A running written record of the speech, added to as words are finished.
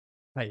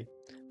Hi,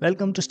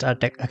 welcome to Star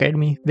Tech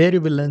Academy where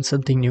you will learn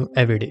something new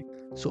every day.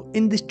 So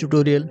in this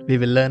tutorial, we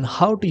will learn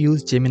how to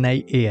use Gemini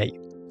AI.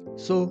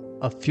 So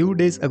a few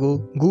days ago,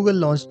 Google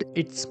launched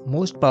its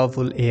most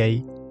powerful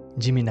AI,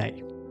 Gemini.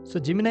 So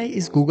Gemini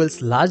is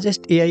Google's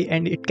largest AI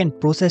and it can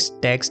process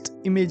text,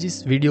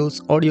 images,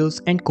 videos,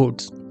 audios and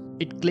codes.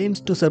 It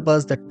claims to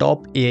surpass the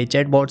top AI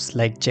chatbots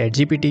like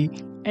ChatGPT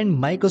and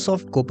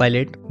Microsoft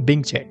Copilot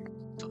Bing Chat.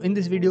 So in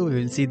this video,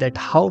 we will see that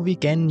how we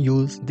can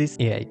use this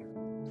AI.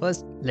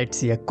 First, let's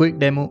see a quick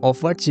demo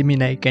of what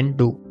Gemini can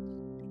do.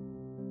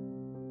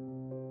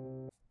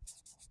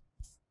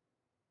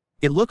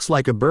 It looks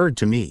like a bird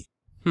to me.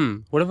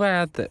 What if I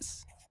add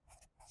this?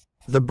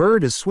 The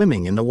bird is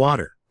swimming in the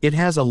water. It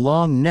has a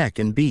long neck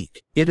and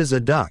beak. It is a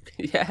duck.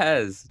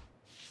 Yes!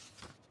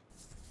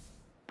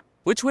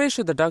 Which way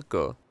should the duck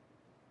go?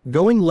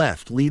 Going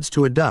left leads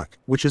to a duck,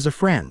 which is a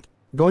friend.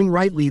 Going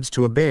right leads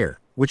to a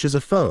bear, which is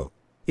a foe.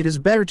 It is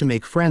better to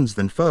make friends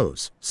than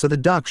foes, so the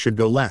duck should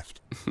go left.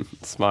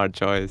 Smart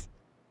choice.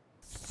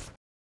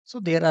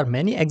 So there are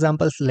many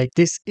examples like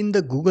this in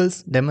the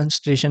Google's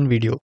demonstration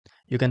video.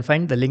 You can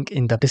find the link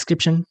in the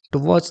description to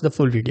watch the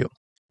full video.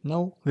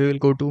 Now we will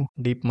go to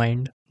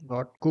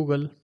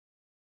deepmind.google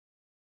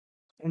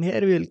and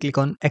here we will click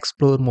on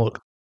explore more.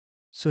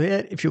 So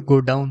here if you go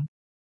down,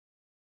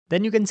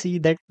 then you can see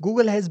that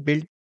Google has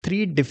built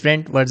three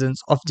different versions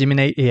of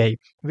Gemini AI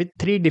with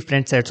three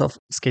different sets of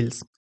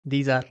skills.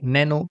 These are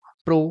Nano,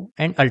 Pro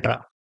and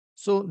Ultra.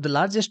 So the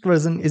largest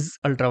version is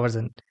Ultra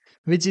version,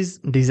 which is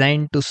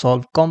designed to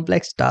solve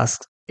complex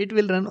tasks. It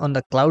will run on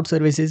the cloud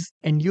services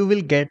and you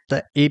will get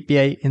the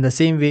API in the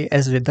same way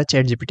as with the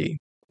ChatGPT.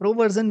 Pro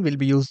version will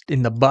be used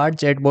in the Bard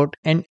chatbot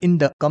and in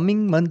the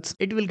coming months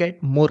it will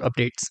get more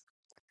updates.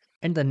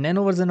 And the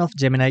nano version of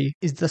Gemini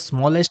is the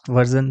smallest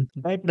version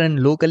that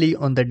run locally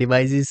on the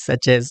devices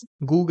such as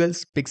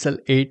Google's Pixel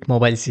 8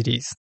 mobile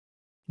series.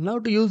 Now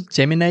to use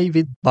Gemini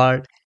with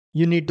Bard,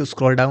 you need to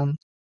scroll down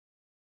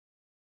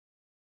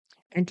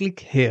and click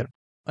here,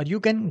 or you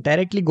can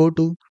directly go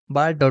to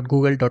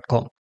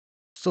bard.google.com.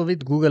 So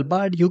with Google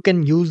Bard, you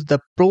can use the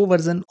Pro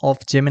version of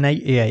Gemini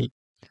AI.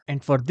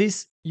 And for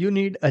this, you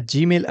need a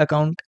Gmail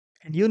account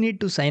and you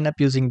need to sign up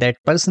using that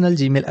personal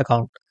Gmail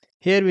account.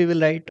 Here we will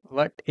write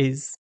what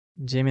is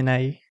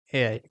Gemini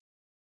AI.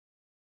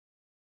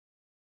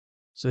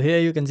 So here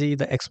you can see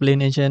the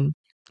explanation,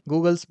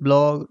 Google's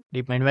blog,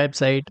 DeepMind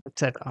website,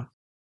 etc.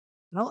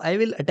 Now I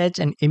will attach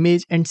an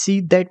image and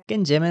see that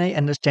can Gemini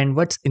understand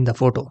what's in the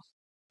photo.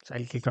 So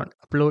I'll click on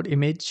upload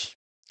image.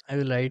 I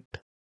will write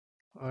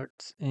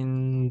what's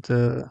in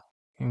the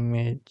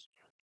image.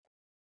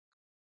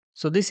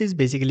 So this is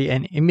basically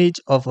an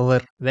image of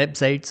our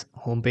website's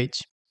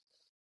homepage.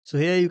 So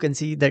here you can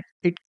see that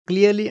it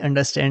clearly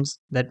understands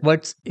that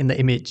what's in the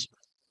image.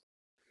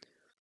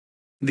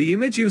 The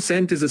image you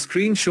sent is a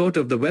screenshot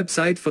of the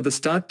website for the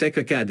Start Tech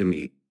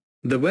Academy.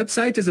 The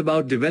website is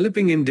about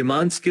developing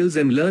in-demand skills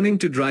and learning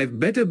to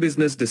drive better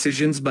business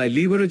decisions by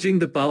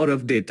leveraging the power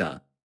of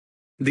data.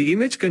 The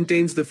image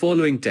contains the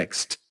following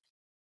text.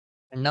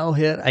 And now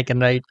here I can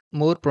write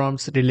more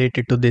prompts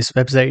related to this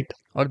website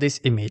or this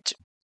image.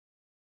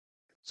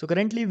 So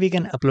currently we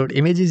can upload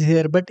images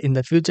here, but in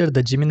the future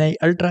the Gemini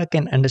Ultra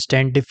can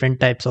understand different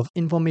types of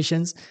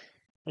informations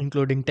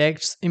including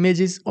text,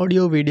 images,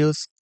 audio, videos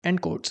and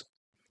codes.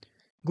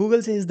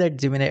 Google says that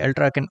Gemini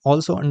Ultra can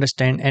also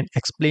understand and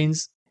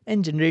explains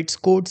and generates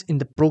codes in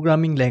the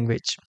programming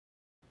language.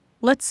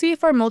 Let's see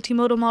if our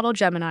multimodal model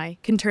Gemini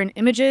can turn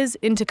images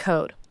into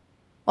code.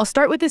 I'll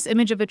start with this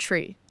image of a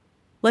tree.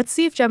 Let's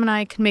see if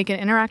Gemini can make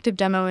an interactive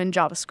demo in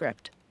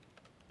JavaScript.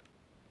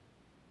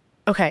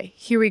 Okay,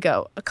 here we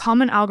go. A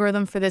common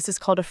algorithm for this is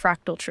called a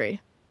fractal tree.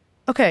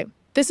 Okay,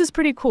 this is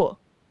pretty cool.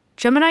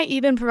 Gemini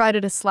even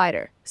provided a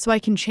slider, so I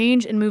can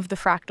change and move the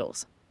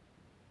fractals.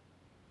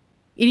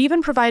 It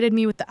even provided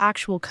me with the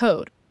actual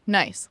code.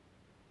 Nice.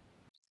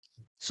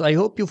 So I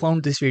hope you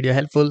found this video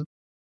helpful.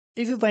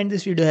 If you find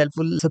this video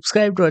helpful,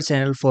 subscribe to our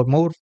channel for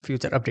more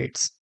future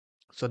updates.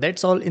 So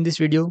that's all in this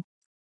video.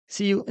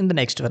 See you in the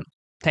next one.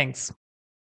 Thanks.